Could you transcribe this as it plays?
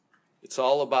It's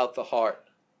all about the heart.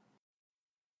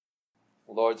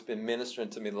 The Lord's been ministering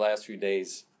to me the last few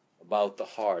days about the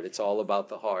heart. It's all about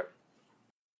the heart.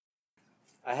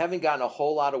 I haven't gotten a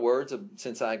whole lot of words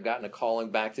since I've gotten a calling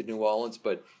back to New Orleans,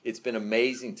 but it's been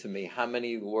amazing to me how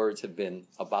many words have been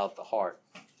about the heart.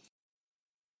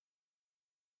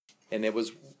 And there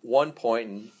was one point,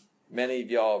 and many of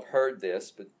y'all have heard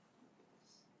this, but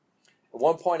at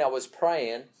one point I was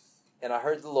praying, and I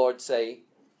heard the Lord say,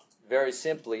 very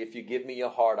simply, if you give me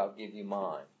your heart, I'll give you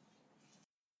mine.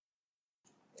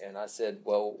 And I said,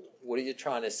 well, what are you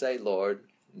trying to say, Lord,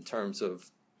 in terms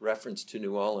of reference to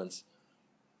New Orleans?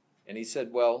 And he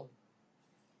said, well,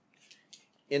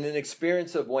 in an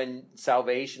experience of when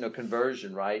salvation or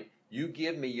conversion, right, you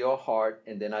give me your heart,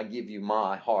 and then I give you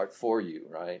my heart for you,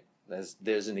 right?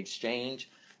 There's an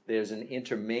exchange. There's an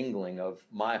intermingling of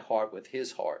my heart with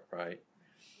his heart, right?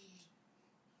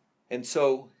 And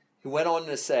so he went on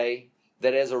to say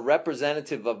that as a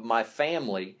representative of my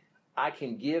family, I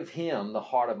can give him the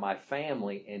heart of my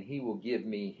family, and he will give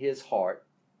me his heart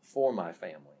for my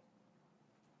family.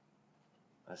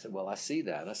 I said, well, I see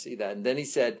that. And then he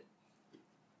said,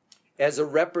 as a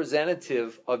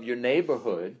representative of your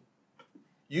neighborhood,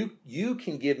 you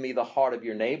can give me the heart of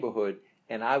your neighborhood,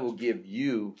 and I will give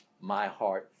you my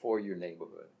heart for your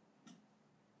neighborhood.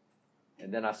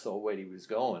 And then I saw where he was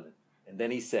going. And then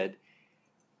he said,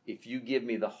 if you give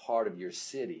me the heart of your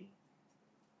city,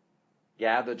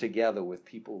 gather together with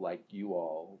people like you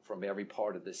all from every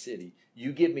part of the city.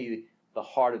 You give me the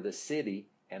heart of the city,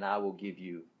 and I will give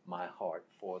you my heart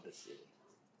for the city.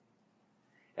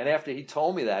 And after he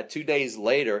told me that, 2 days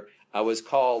later, I was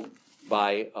called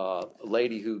by a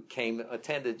lady who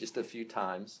attended just a few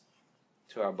times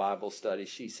to our Bible study.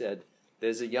 She said,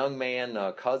 there's a young man,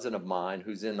 a cousin of mine,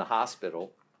 who's in the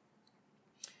hospital,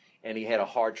 and he had a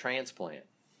heart transplant.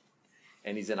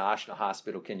 And he's in Ashna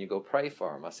Hospital. Can you go pray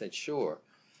for him? I said, sure.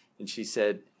 And she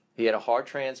said, he had a heart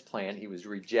transplant. He was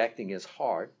rejecting his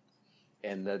heart,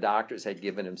 and the doctors had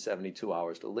given him 72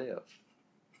 hours to live.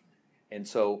 And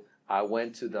so I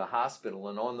went to the hospital,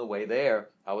 and on the way there,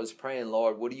 I was praying,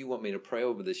 Lord, what do you want me to pray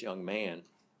over this young man?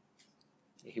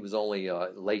 He was only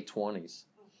late 20s.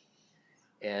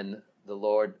 And the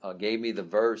Lord gave me the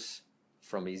verse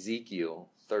from Ezekiel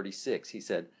 36. He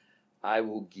said, I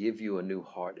will give you a new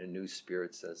heart, a new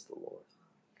spirit, says the Lord.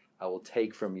 I will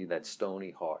take from you that stony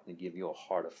heart and give you a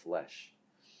heart of flesh.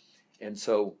 And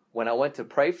so when I went to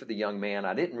pray for the young man,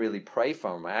 I didn't really pray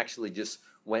for him. I actually just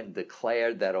went and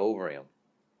declared that over him.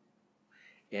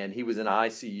 And he was in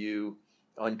ICU,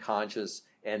 unconscious,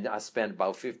 and I spent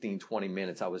about 15, 20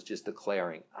 minutes. I was just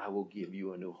declaring, I will give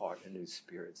you a new heart, a new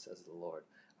spirit, says the Lord.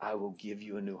 I will give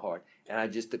you a new heart. And I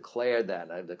just declared that,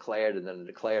 and I declared it, and then I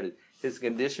declared it. His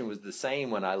condition was the same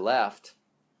when I left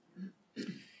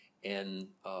and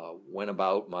went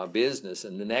about my business.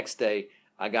 And the next day,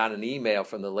 I got an email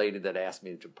from the lady that asked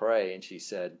me to pray, and she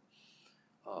said,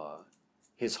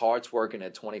 his heart's working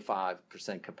at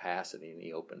 25% capacity, and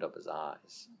he opened up his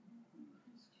eyes.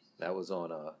 That was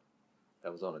on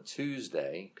a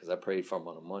Tuesday, because I prayed for him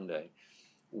on a Monday.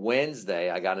 Wednesday,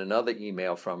 I got another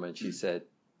email from her, and she said,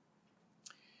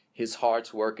 his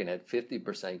heart's working at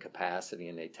 50% capacity,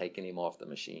 and they're taking him off the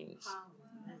machines.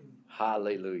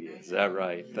 Hallelujah. Is that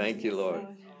right? Thank you, Lord.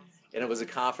 And it was a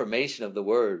confirmation of the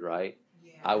word, right?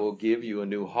 I will give you a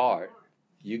new heart.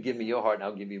 You give me your heart, and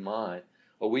I'll give you mine.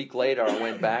 A week later, I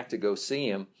went back to go see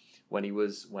him. When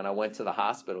I went to the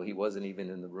hospital, he wasn't even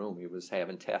in the room. He was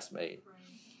having tests made.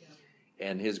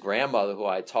 And his grandmother, who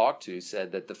I talked to,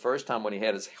 said that the first time when he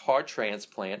had his heart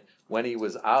transplant, when he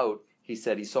was out, he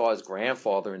said he saw his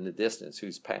grandfather in the distance,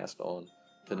 who's passed on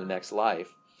to the next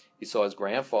life. He saw his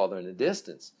grandfather in the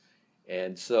distance.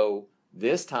 And so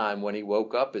this time when he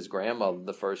woke up, his grandmother,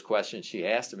 the first question she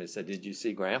asked him, he said, did you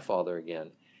see grandfather again?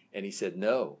 And he said,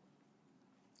 no.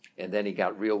 And then he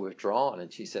got real withdrawn,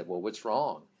 and she said, well, what's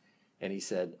wrong? And he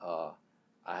said,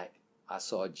 I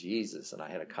saw Jesus, and I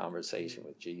had a conversation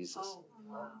with Jesus,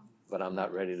 but I'm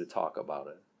not ready to talk about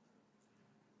it.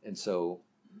 And so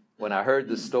when I heard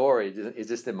the story, it's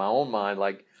just in my own mind,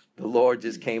 like the Lord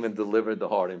just came and delivered the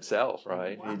heart himself,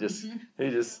 right? He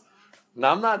just,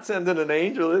 now I'm not sending an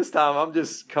angel this time. I'm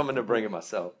just coming to bring it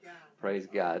myself. Praise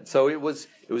God. So it was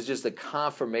just a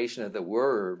confirmation of the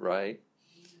word, right?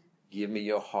 Give me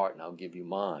your heart and I'll give you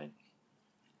mine.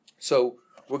 So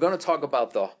we're going to talk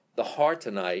about the heart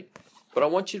tonight, but I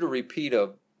want you to repeat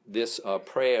this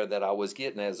prayer that I was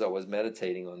getting as I was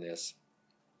meditating on this.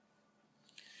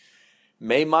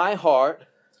 May my heart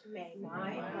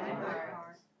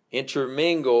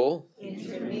intermingle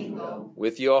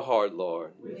with your heart,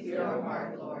 Lord.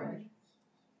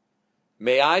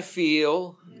 May I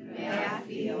feel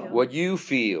what you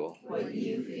feel.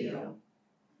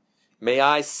 May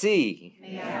I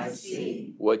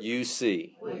see what you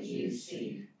see.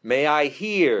 May I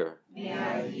hear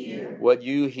what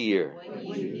you hear.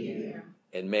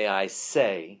 And may I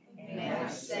say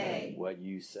what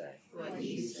you say.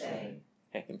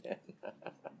 Amen.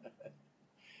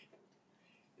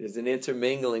 There's an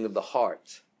intermingling of the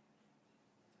heart.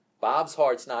 Bob's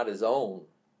heart's not his own.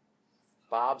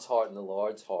 Bob's heart and the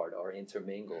Lord's heart are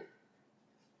intermingled.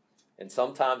 And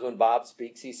sometimes when Bob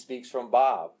speaks, he speaks from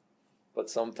Bob. But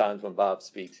sometimes when Bob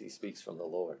speaks, he speaks from the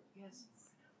Lord. Yes.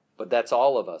 But that's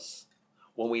all of us.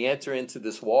 When we enter into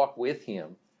this walk with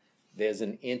him, there's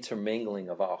an intermingling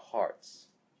of our hearts.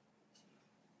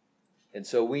 And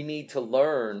so we need to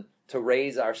learn to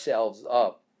raise ourselves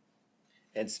up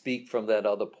and speak from that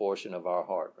other portion of our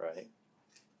heart, right?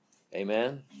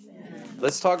 Amen? Amen.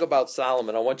 Let's talk about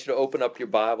Solomon. I want you to open up your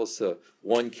Bibles to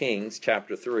 1 Kings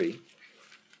chapter 3.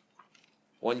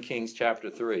 1 Kings chapter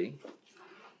 3.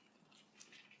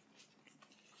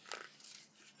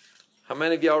 How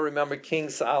many of y'all remember King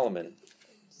Solomon?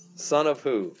 Son of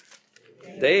who?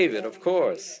 David, of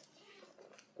course.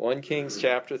 1 Kings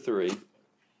chapter 3.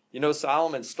 You know,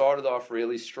 Solomon started off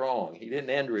really strong. He didn't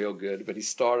end real good, but he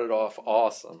started off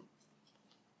awesome.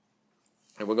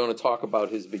 And we're going to talk about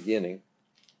his beginning.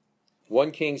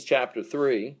 1 Kings chapter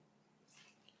 3.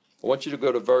 I want you to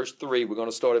go to verse 3. We're going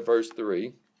to start at verse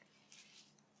 3.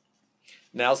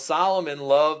 Now Solomon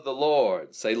loved the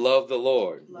Lord. Say, love the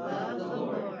Lord. Love the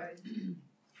Lord.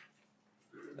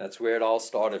 That's where it all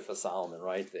started for Solomon,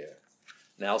 right there.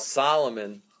 Now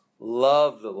Solomon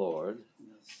loved the Lord,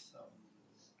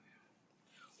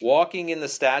 walking in the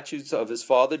statutes of his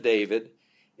father David,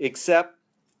 except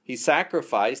he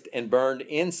sacrificed and burned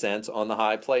incense on the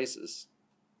high places.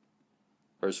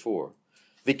 Verse 4.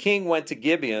 The king went to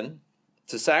Gibeon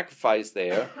to sacrifice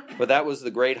there, for that was the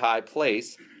great high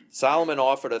place. Solomon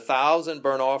offered 1,000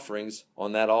 burnt offerings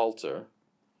on that altar.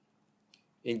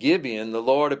 In Gibeon, the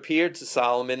Lord appeared to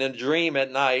Solomon in a dream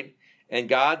at night, and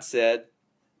God said,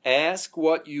 ask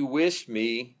what you wish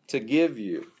me to give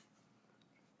you.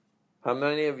 How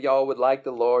many of y'all would like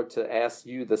the Lord to ask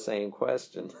you the same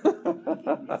question?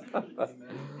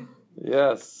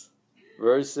 Yes.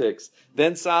 Verse 6.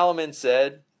 Then Solomon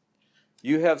said,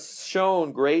 you have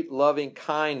shown great loving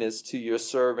kindness to your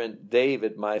servant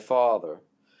David, my father,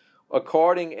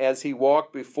 according as he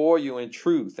walked before you in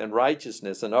truth and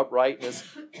righteousness and uprightness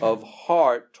of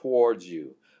heart towards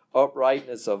you.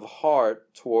 Uprightness of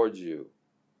heart towards you.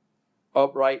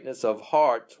 Uprightness of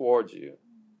heart towards you.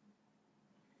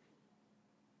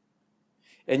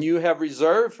 And you have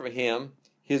reserved for him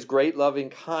his great loving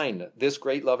kindness, this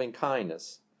great loving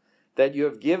kindness, that you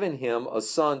have given him a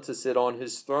son to sit on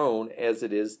his throne as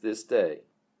it is this day.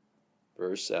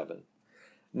 Verse 7.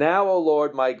 Now, O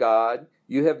Lord my God,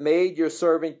 you have made your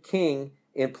servant king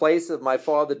in place of my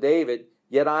father David,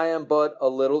 yet I am but a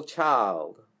little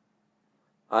child.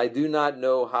 I do not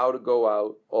know how to go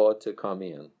out or to come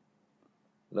in.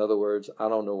 In other words, I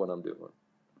don't know what I'm doing.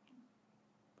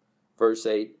 Verse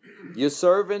 8, your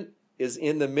servant is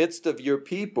in the midst of your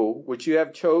people, which you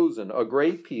have chosen, a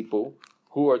great people,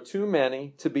 who are too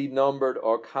many to be numbered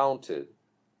or counted.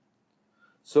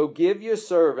 So give your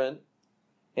servant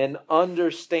an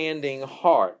understanding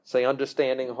heart. Say,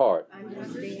 understanding heart.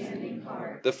 Understanding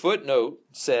heart. The footnote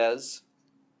says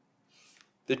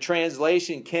the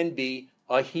translation can be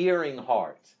a hearing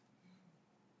heart.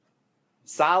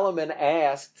 Solomon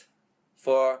asked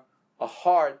for a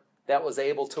heart that was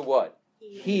able to what?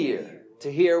 Hear.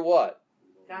 To hear what?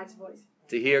 God's voice.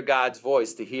 To hear God's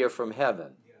voice, to hear from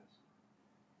heaven.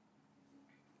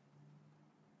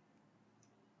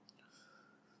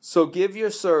 So give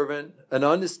your servant an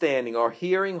understanding or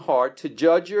hearing heart to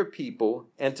judge your people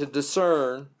and to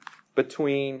discern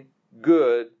between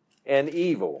good and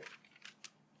evil.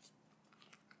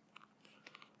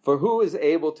 For who is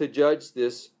able to judge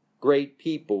this great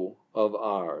people of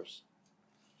ours?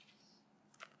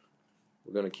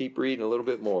 We're going to keep reading a little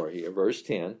bit more here. Verse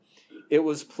 10. It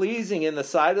was pleasing in the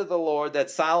sight of the Lord that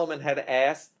Solomon had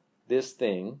asked this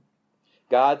thing.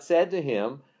 God said to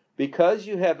him, because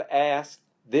you have asked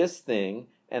this thing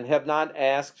and have not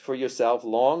asked for yourself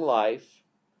long life,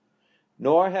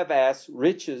 nor have asked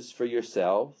riches for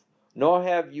yourself, nor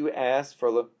have you asked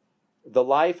for the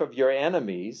life of your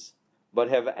enemies, but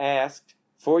have asked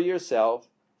for yourself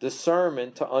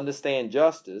discernment to understand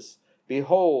justice,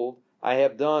 behold, I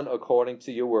have done according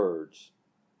to your words.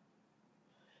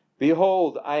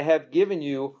 Behold, I have given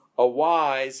you a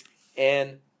wise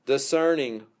and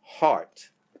discerning heart.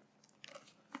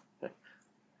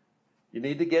 You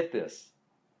need to get this.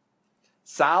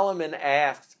 Solomon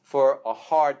asked for a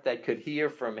heart that could hear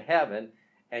from heaven,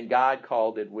 and God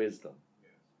called it wisdom.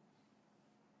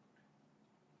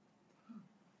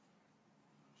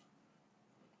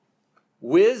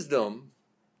 Wisdom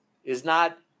is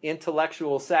not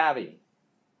intellectual savvy.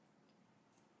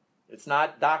 It's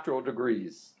not doctoral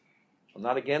degrees. I'm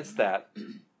not against that.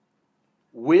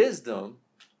 Wisdom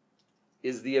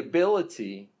is the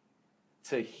ability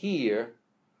to hear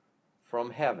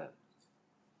from heaven.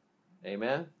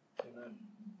 Amen? Amen.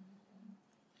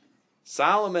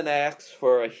 Solomon asked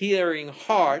for a hearing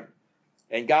heart,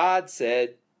 and God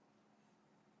said,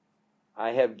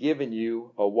 I have given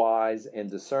you a wise and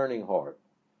discerning heart,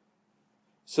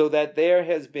 so that there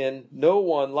has been no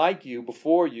one like you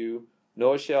before you,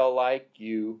 nor shall like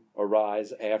you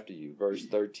arise after you. Verse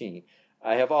 13.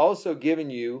 I have also given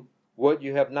you what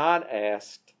you have not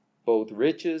asked, both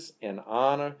riches and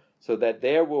honor, so that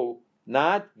there will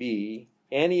not be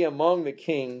any among the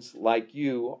kings like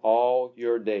you all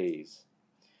your days.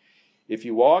 If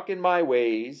you walk in my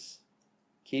ways,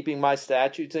 keeping my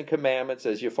statutes and commandments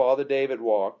as your father David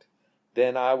walked,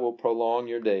 then I will prolong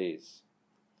your days.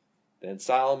 Then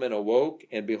Solomon awoke,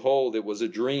 and behold, it was a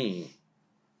dream.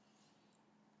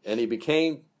 And he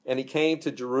came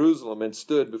to Jerusalem and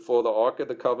stood before the ark of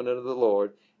the covenant of the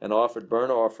Lord, and offered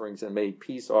burnt offerings and made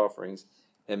peace offerings,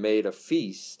 and made a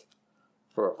feast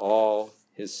for all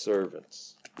his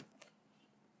servants.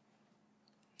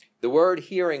 The word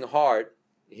hearing heart,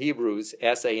 Hebrews,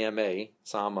 S-A-M-A,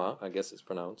 Sama, I guess it's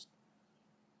pronounced.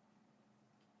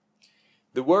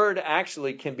 The word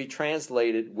actually can be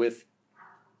translated with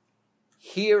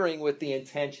hearing with the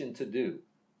intention to do.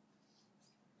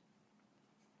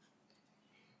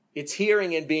 It's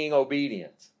hearing and being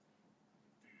obedient.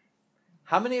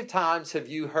 How many times have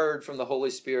you heard from the Holy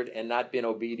Spirit and not been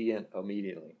obedient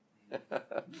immediately?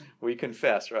 We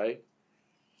confess, right?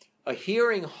 A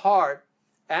hearing heart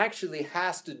actually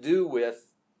has to do with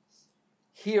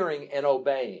hearing and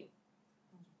obeying.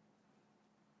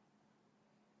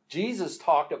 Jesus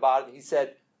talked about it. He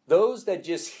said, those that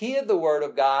just hear the word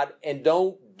of God and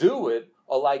don't do it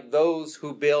are like those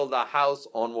who build a house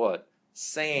on what?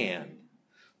 Sand.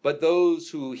 But those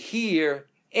who hear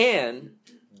and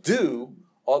do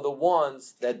are the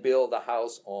ones that build a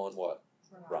house on what?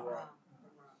 Rock.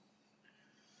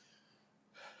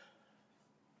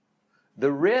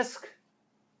 The risk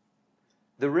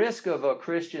of a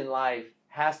Christian life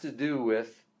has to do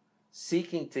with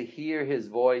seeking to hear his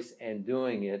voice and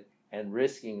doing it, and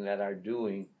risking that our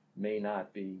doing may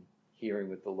not be hearing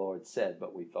what the Lord said,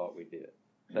 but we thought we did.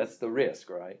 That's the risk,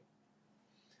 right?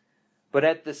 But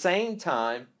at the same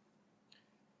time,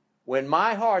 when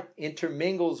my heart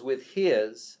intermingles with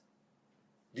his,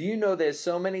 do you know there's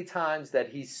so many times that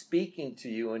he's speaking to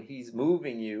you and he's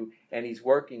moving you and he's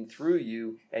working through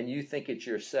you and you think it's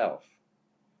yourself?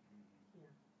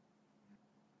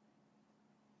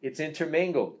 It's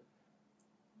intermingled,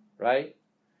 right?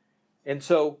 And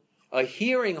so a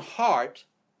hearing heart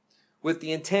with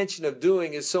the intention of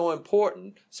doing is so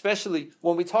important, especially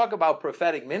when we talk about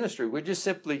prophetic ministry. We're just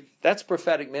simply, that's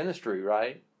prophetic ministry,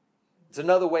 right? It's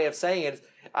another way of saying it.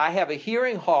 I have a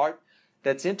hearing heart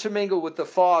that's intermingled with the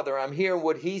Father. I'm hearing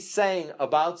what he's saying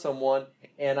about someone,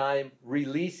 and I'm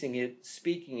releasing it,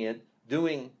 speaking it,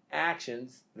 doing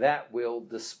actions that will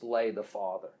display the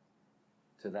Father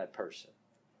to that person.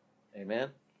 Amen?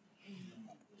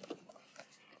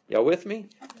 Y'all with me?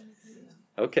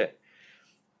 Okay.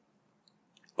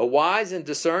 A wise and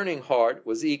discerning heart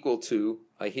was equal to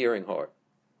a hearing heart.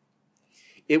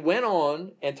 It went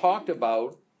on and talked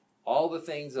about all the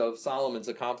things of Solomon's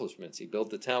accomplishments. He built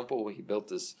the temple. He built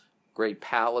this great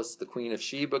palace. The Queen of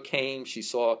Sheba came. She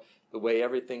saw the way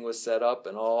everything was set up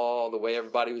and all the way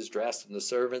everybody was dressed and the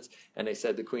servants. And they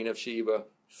said the Queen of Sheba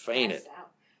fainted.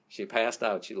 She passed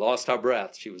out. She lost her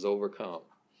breath. She was overcome.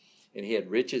 And he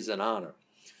had riches and honor.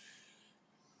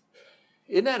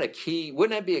 Isn't that a key?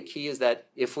 Wouldn't that be a key, is that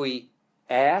if we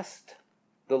asked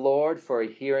the Lord for a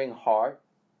hearing heart,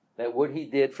 that what he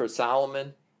did for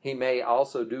Solomon, he may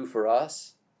also do for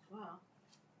us? Wow.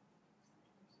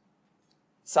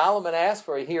 Solomon asked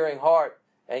for a hearing heart,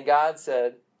 and God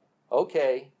said,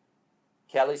 okay,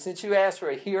 Kelly, since you asked for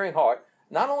a hearing heart,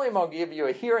 not only am I going to give you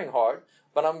a hearing heart,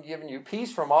 but I'm giving you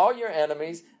peace from all your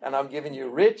enemies, and I'm giving you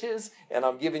riches, and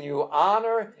I'm giving you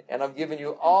honor, and I'm giving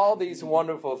you all these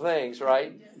wonderful things,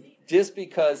 right? Just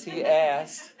because he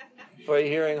asked for a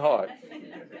hearing heart.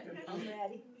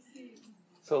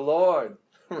 So, Lord,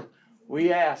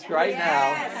 we ask right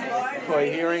now for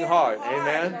a hearing heart.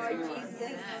 Amen?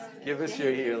 Give us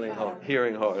your hearing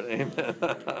heart. Amen.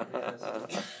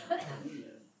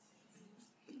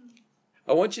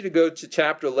 I want you to go to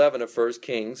chapter 11 of 1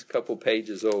 Kings, a couple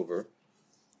pages over.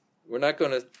 We're not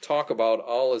going to talk about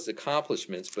all his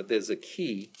accomplishments, but there's a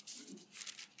key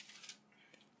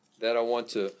that I want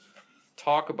to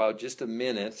talk about just a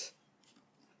minute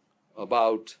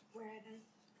about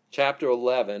chapter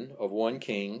 11 of 1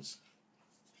 Kings.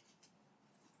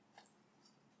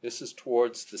 This is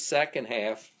towards the second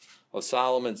half of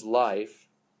Solomon's life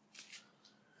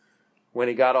when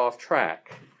he got off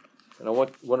track. And I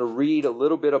want to read a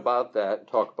little bit about that and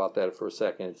talk about that for a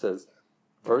second. It says,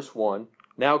 verse 1,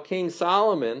 Now King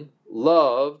Solomon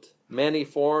loved many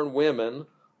foreign women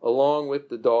along with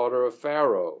the daughter of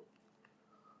Pharaoh,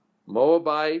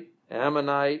 Moabite,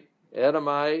 Ammonite,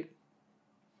 Edomite,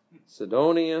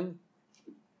 Sidonian,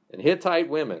 and Hittite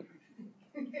women.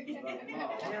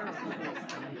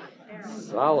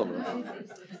 Solomon.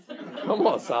 Come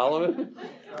on, Solomon.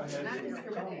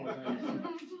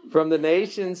 From the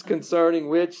nations concerning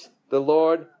which the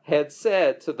Lord had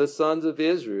said to the sons of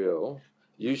Israel,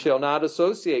 You shall not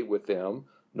associate with them,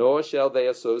 nor shall they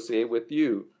associate with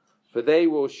you, for they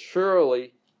will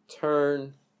surely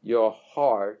turn your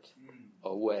heart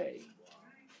away.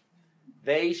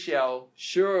 They shall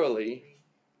surely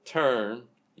turn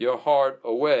your heart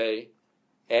away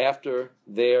after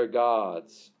their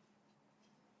gods.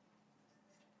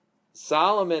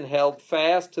 Solomon held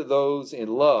fast to those in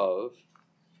love.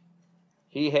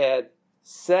 He had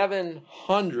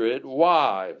 700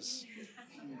 wives.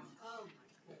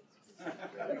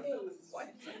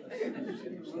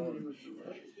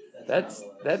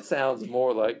 That sounds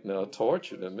more like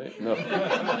torture to me. No.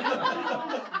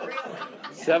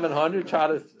 700 try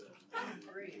to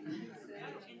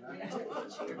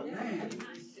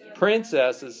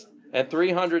princesses and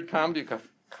 300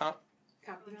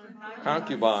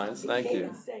 concubines. Thank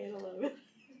you.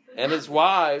 And his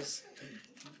wives.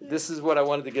 This is what I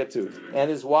wanted to get to. And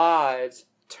his wives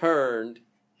turned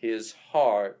his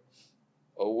heart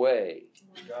away.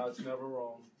 God's never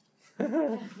wrong.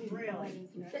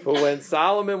 For when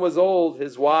Solomon was old,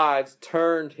 his wives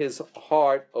turned his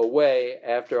heart away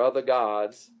after other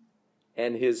gods,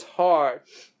 and his heart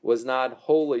was not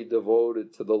wholly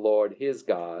devoted to the Lord his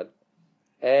God,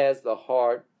 as the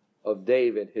heart of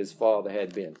David his father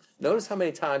had been. Notice how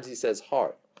many times he says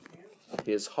heart.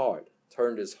 His heart.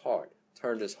 Turned his heart.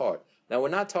 Turned his heart. Now, we're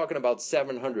not talking about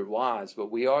 700 wives,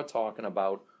 but we are talking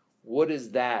about what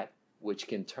is that which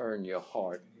can turn your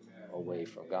heart away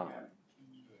from God.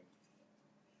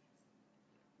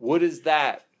 What is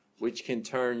that which can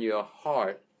turn your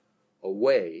heart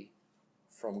away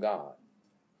from God?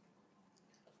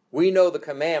 We know the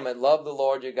commandment, love the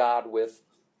Lord your God with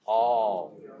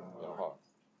all your heart.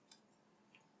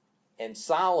 And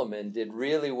Solomon did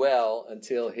really well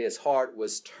until his heart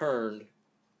was turned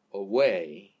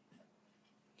away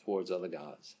towards other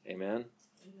gods. Amen?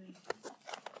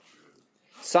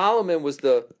 Solomon was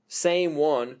the same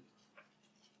one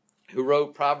who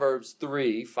wrote Proverbs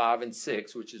 3, 5, and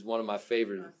 6, which is one of my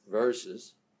favorite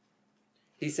verses.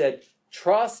 He said,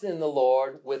 Trust in the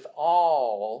Lord with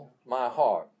all my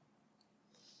heart.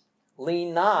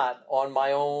 Lean not on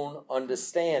my own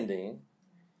understanding.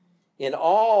 In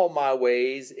all my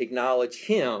ways acknowledge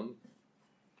him,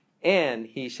 and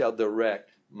he shall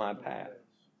direct my path.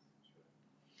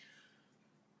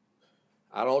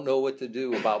 I don't know what to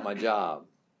do about my job.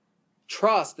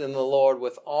 Trust in the Lord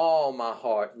with all my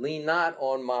heart. Lean not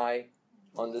on my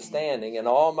understanding. In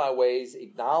all my ways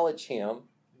acknowledge him,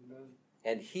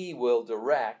 and he will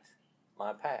direct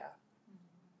my path.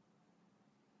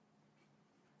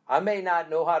 I may not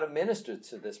know how to minister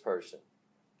to this person.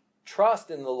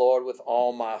 Trust in the Lord with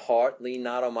all my heart. Lean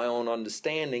not on my own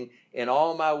understanding. In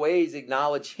all my ways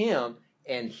acknowledge him,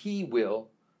 and he will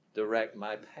direct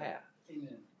my path.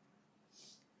 Amen.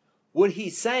 What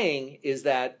he's saying is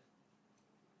that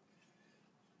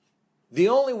the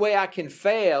only way I can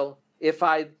fail if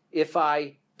I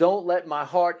don't let my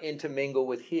heart intermingle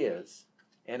with his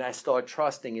and I start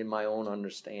trusting in my own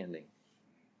understanding.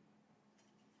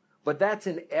 But that's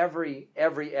in every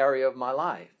area of my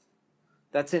life.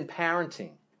 That's in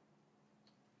parenting.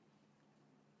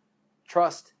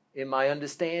 Trust in my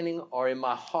understanding or in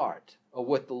my heart, or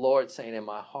what the Lord's saying in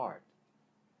my heart.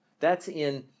 That's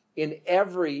in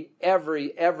every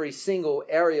single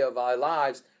area of our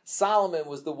lives. Solomon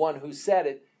was the one who said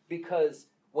it, because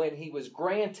when he was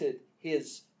granted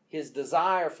his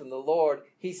desire from the Lord,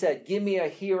 he said, give me a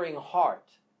hearing heart.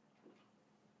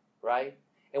 Right?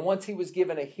 And once he was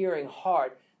given a hearing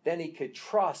heart, then he could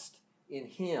trust in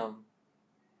him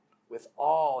with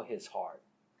all his heart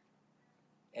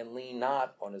and lean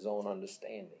not on his own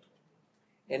understanding.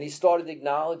 And he started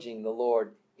acknowledging the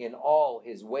Lord in all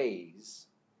his ways,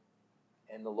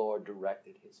 and the Lord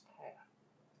directed his path.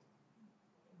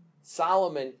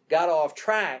 Solomon got off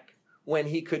track when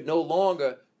he could no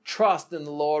longer trust in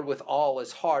the Lord with all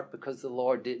his heart because the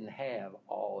Lord didn't have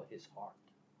all his heart.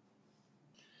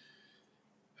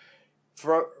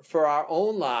 For our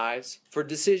own lives, for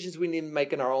decisions we need to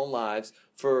make in our own lives,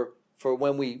 for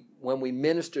when we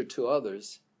minister to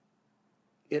others,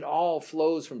 it all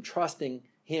flows from trusting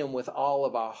him with all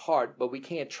of our heart, but we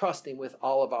can't trust him with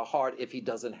all of our heart if he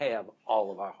doesn't have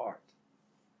all of our heart.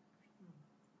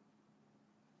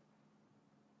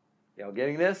 Y'all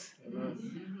getting this?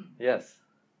 Amen. Yes.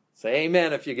 Say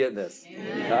amen if you're getting this.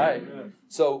 Amen. All right. Amen.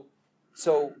 So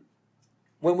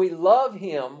when we love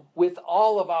him with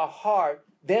all of our heart,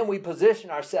 then we position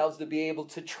ourselves to be able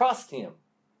to trust him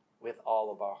with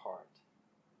all of our heart.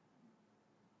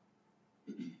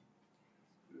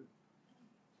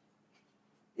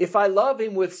 If I love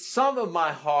him with some of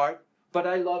my heart, but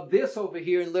I love this over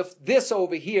here and lift this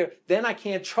over here, then I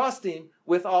can't trust him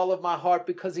with all of my heart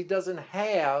because he doesn't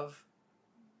have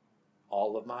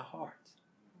all of my heart.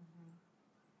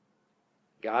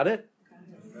 Got it?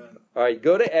 Amen. All right,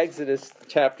 go to Exodus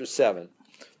chapter 7.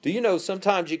 Do you know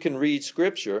sometimes you can read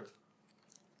Scripture,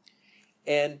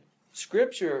 and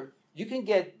Scripture, you can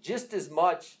get just as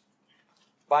much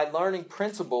by learning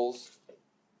principles,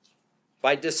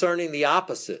 by discerning the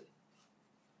opposite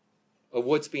of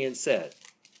what's being said.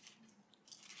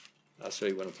 I'll show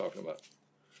you what I'm talking about.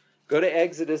 Go to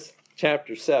Exodus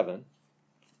chapter 7.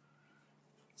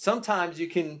 Sometimes you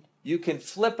can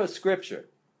flip a Scripture.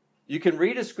 You can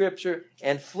read a Scripture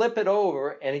and flip it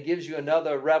over, and it gives you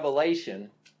another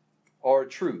revelation or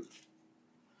truth.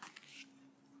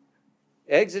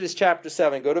 Exodus chapter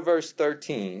 7, go to verse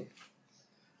 13.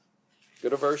 Go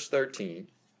to verse 13.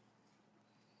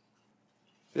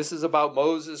 This is about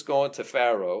Moses going to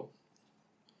Pharaoh.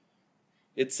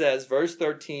 It says, verse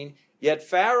 13, yet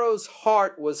Pharaoh's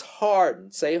heart was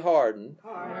hardened. Say hardened.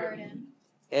 Pardon.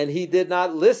 And he did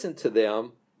not listen to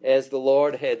them as the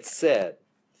Lord had said.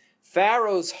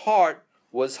 Pharaoh's heart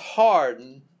was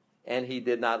hardened and he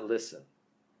did not listen.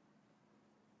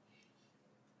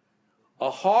 A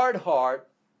hard heart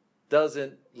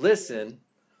doesn't listen,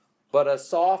 but a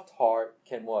soft heart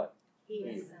can what?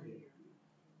 Hear.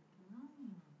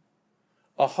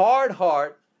 A hard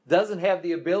heart doesn't have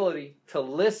the ability to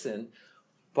listen,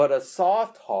 but a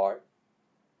soft heart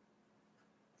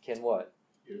can what?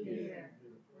 Hear.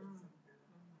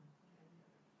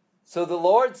 So the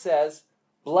Lord says,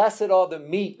 blessed are the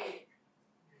meek,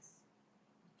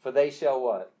 for they shall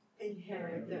what?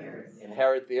 Inherit the earth.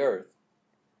 Inherit the earth.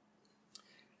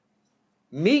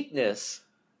 Meekness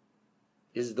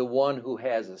is the one who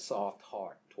has a soft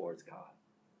heart towards God.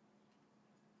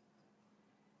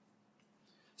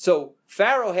 So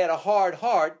Pharaoh had a hard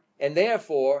heart, and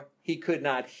therefore he could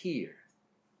not hear.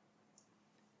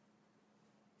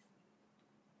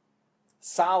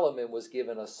 Solomon was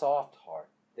given a soft heart,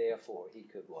 therefore he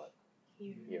could what?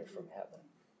 Hear from heaven.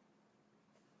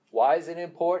 Why is it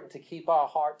important to keep our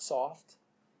heart soft?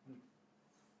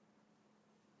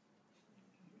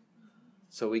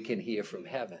 So we can hear from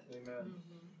heaven. Amen.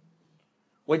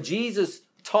 When Jesus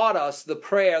taught us the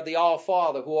prayer, the All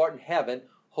Father who art in heaven,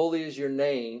 holy is your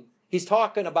name, he's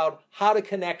talking about how to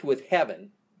connect with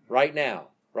heaven right now,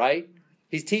 right?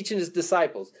 He's teaching his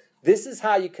disciples. This is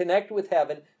how you connect with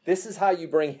heaven. This is how you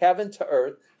bring heaven to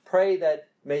earth. Pray that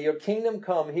may your kingdom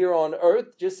come here on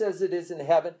earth just as it is in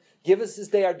heaven. Give us this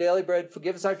day our daily bread.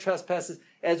 Forgive us our trespasses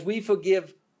as we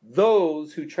forgive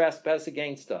those who trespass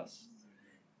against us.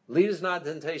 Lead us not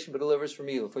into temptation, but deliver us from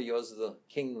evil. For yours is the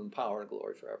kingdom, power, and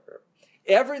glory forever.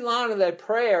 Every line of that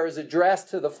prayer is addressed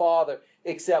to the Father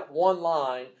except one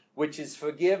line, which is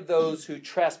forgive those who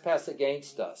trespass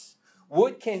against us.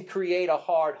 What can create a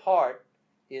hard heart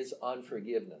is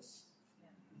unforgiveness.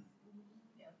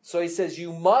 So he says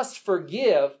you must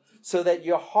forgive so that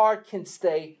your heart can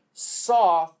stay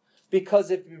soft,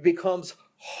 because if it becomes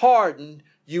hardened,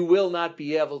 you will not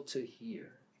be able to hear.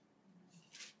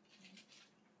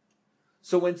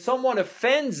 So when someone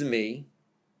offends me,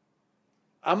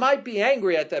 I might be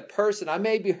angry at that person. I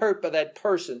may be hurt by that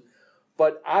person,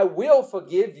 but I will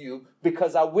forgive you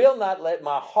because I will not let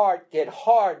my heart get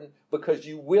hardened, because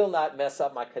you will not mess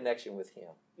up my connection with him.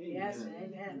 Yes,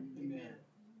 amen. Amen.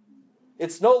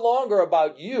 It's no longer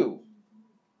about you.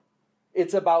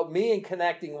 It's about me and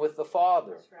connecting with the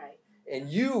Father. That's right. And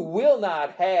you will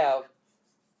not have,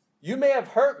 you may have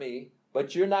hurt me,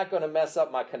 but you're not going to mess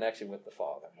up my connection with the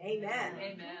Father. Amen.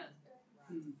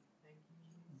 Amen.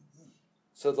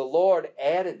 So the Lord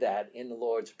added that in the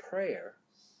Lord's Prayer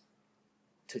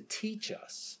to teach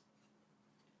us,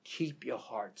 keep your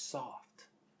heart soft.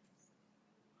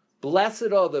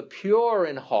 Blessed are the pure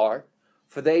in heart,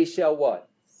 for they shall what?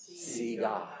 See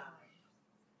God.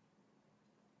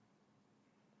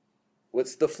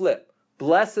 What's the flip?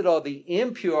 Blessed are the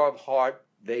impure of heart,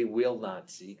 they will not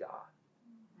see God.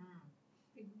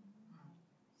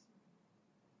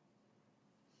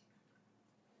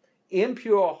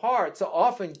 Impure hearts are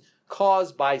often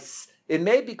caused by, it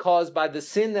may be caused by the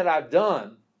sin that I've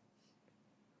done,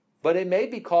 but it may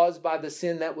be caused by the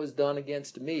sin that was done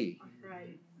against me,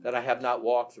 Right. that I have not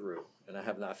walked through and I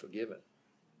have not forgiven.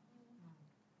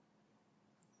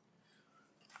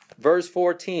 Verse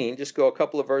 14, just go a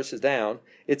couple of verses down.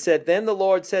 It said, Then the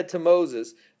Lord said to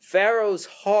Moses, Pharaoh's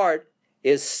heart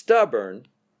is stubborn.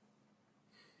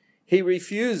 He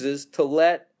refuses to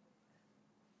let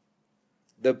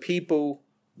the people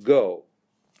go.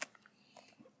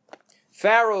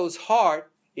 Pharaoh's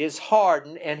heart is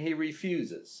hardened and he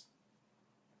refuses.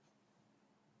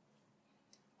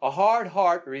 A hard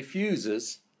heart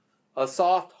refuses, a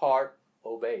soft heart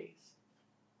obeys.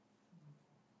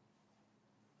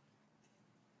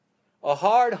 A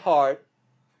hard heart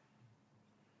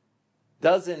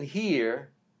doesn't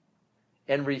hear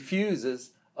and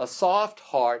refuses. A soft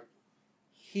heart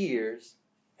hears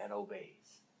and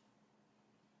obeys.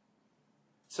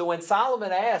 So when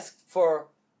Solomon asked for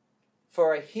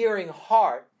a hearing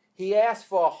heart, he asked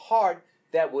for a heart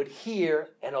that would hear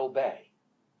and obey.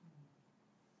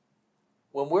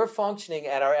 When we're functioning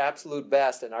at our absolute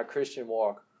best in our Christian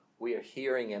walk, we are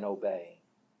hearing and obeying.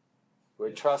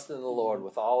 We're trusting the Lord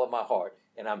with all of my heart,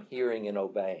 and I'm hearing and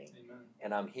obeying. Amen.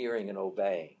 And I'm hearing and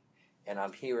obeying. And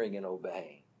I'm hearing and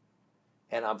obeying.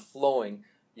 And I'm flowing,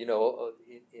 I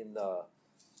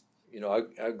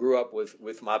grew up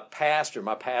with my pastor.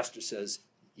 My pastor says,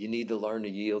 you need to learn to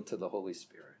yield to the Holy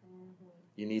Spirit. Mm-hmm.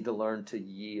 You need to learn to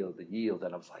yield.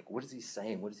 And I was like, what is he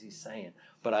saying? What is he saying?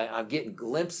 But I'm getting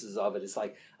glimpses of it. It's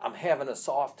like I'm having a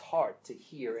soft heart to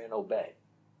hear and obey.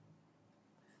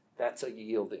 That's a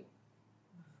yielding.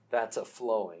 That's a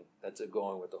flowing. That's a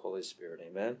going with the Holy Spirit.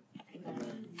 Amen?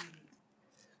 Amen.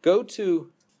 Go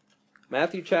to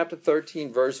Matthew chapter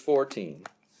 13, verse 14.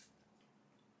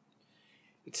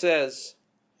 It says,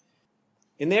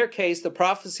 in their case, the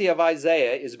prophecy of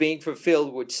Isaiah is being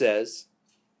fulfilled, which says,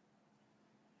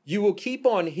 you will keep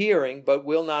on hearing, but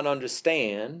will not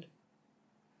understand.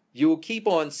 You will keep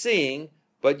on seeing,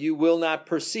 but you will not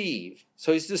perceive.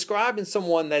 So he's describing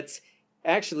someone that's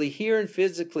actually hearing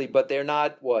physically, but they're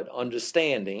not,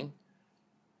 understanding.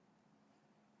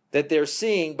 That they're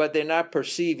seeing, but they're not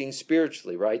perceiving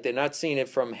spiritually, right? They're not seeing it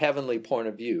from a heavenly point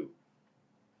of view.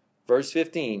 Verse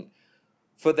 15,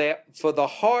 for the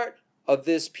heart of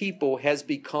this people has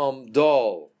become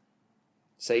dull.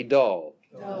 Say dull.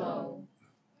 Dull.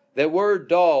 That word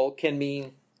dull can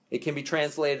be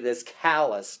translated as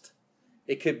calloused.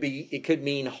 It could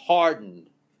mean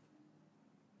hardened.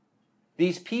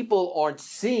 These people aren't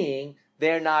seeing,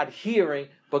 they're not hearing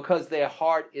because their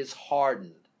heart is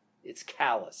hardened. It's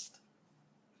calloused.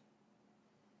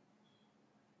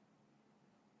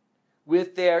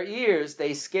 With their ears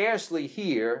they scarcely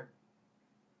hear,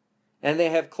 and they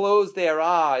have closed their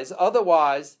eyes.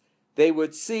 Otherwise, they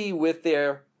would see with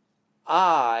their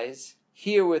eyes,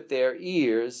 hear with their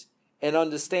ears, and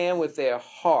understand with their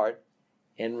heart,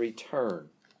 and return.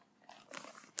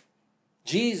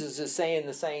 Jesus is saying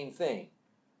the same thing,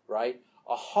 right?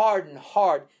 A hardened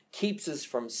heart keeps us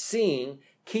from seeing,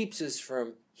 keeps us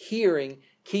from hearing,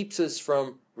 keeps us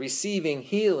from receiving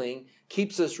healing,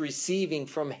 keeps us receiving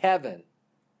from heaven,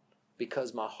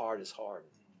 because my heart is hardened.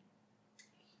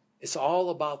 It's all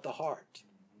about the heart.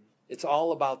 It's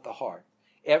all about the heart.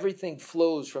 Everything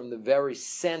flows from the very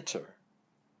center.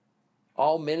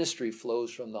 All ministry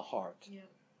flows from the heart. Yeah.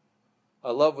 I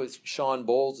love what Sean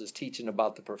Bowles is teaching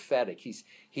about the prophetic.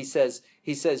 He says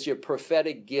your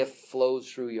prophetic gift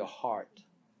flows through your heart.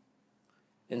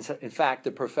 In fact,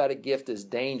 the prophetic gift is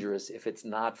dangerous if it's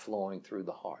not flowing through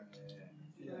the heart.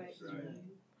 Yeah. Right.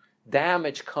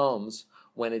 Damage comes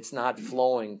when it's not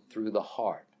flowing through the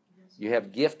heart. You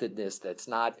have giftedness that's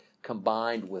not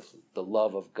combined with the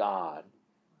love of God,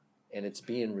 and it's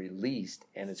being released,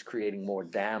 and it's creating more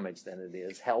damage than it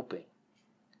is helping,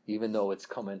 even though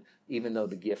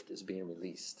the gift is being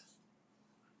released.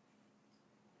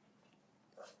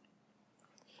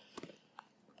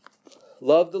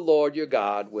 Love the Lord your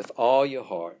God with all your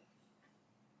heart,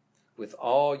 with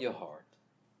all your heart,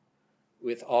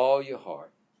 with all your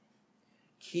heart.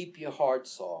 Keep your heart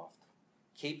soft.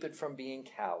 Keep it from being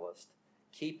calloused.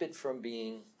 Keep it from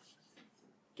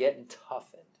getting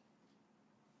toughened.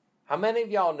 How many of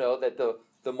y'all know that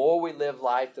the more we live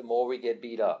life, the more we get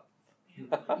beat up?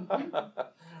 Amen?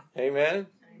 Amen.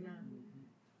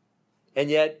 And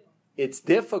yet, it's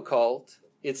difficult.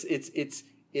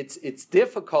 It's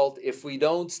difficult if we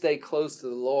don't stay close to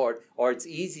the Lord, or it's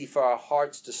easy for our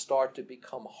hearts to start to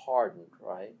become hardened,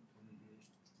 right?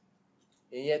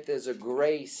 And yet there's a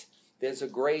grace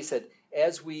that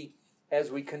as we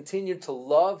continue to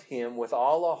love Him with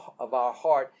all of our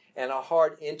heart, and our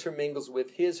heart intermingles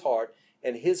with His heart,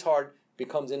 and His heart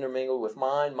becomes intermingled with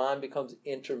mine, mine becomes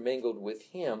intermingled with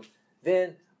Him,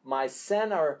 then my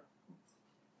center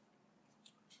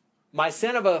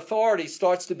of authority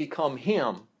starts to become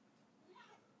Him.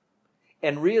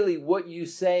 And really what you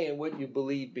say and what you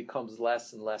believe becomes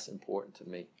less and less important to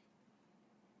me.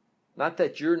 Not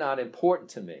that you're not important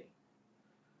to me,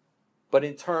 but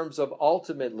in terms of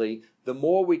ultimately, the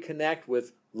more we connect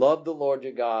with love the Lord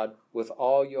your God with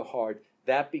all your heart,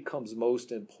 that becomes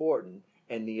most important,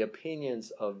 and the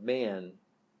opinions of man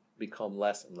become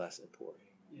less and less important.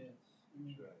 Yes,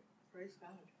 that's right. Praise God.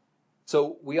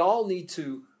 So we all need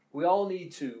to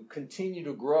continue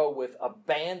to grow with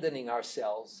abandoning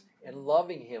ourselves and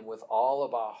loving Him with all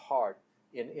of our heart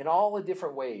in all the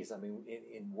different ways. I mean,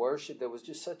 in worship, there was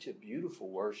just such a beautiful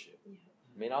worship.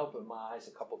 I mean, I opened my eyes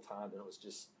a couple times and it was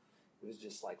just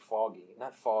like foggy.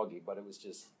 Not foggy, but it was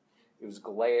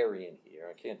glary in here.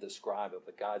 I can't describe it,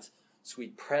 but God's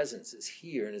sweet presence is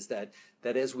here, and is that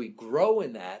as we grow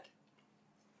in that,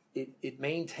 it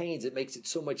makes it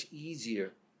so much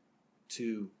easier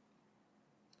to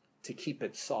keep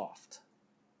it soft.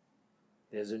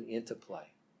 There's an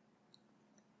interplay.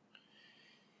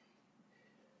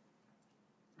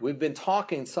 We've been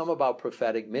talking some about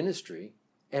prophetic ministry,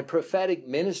 and prophetic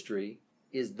ministry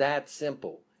is that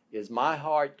simple. Is my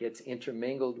heart gets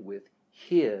intermingled with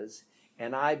His,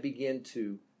 and I begin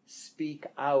to speak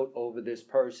out over this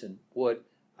person what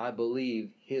I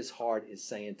believe His heart is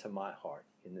saying to my heart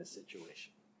in this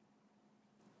situation.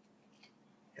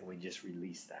 And we just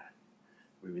release that.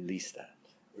 We release that.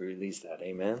 We release that.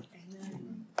 Amen?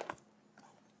 Amen.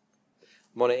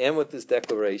 I'm going to end with this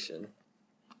declaration.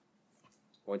 I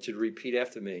want you to repeat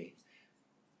after me.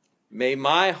 May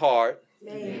my heart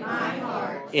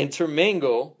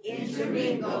intermingle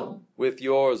with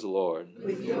yours, Lord.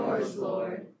 With yours,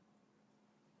 Lord.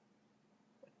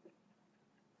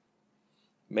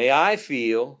 May I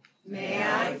feel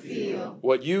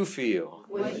What you feel.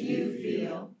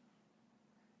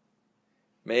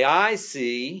 May I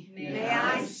see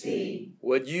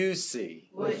what you see.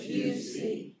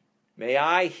 May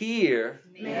I hear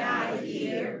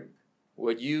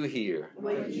what you hear.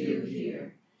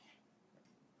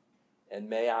 And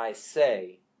may I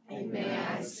say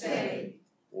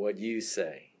what you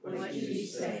say.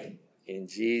 In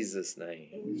Jesus' name.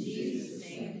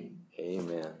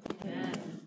 Amen. Amen.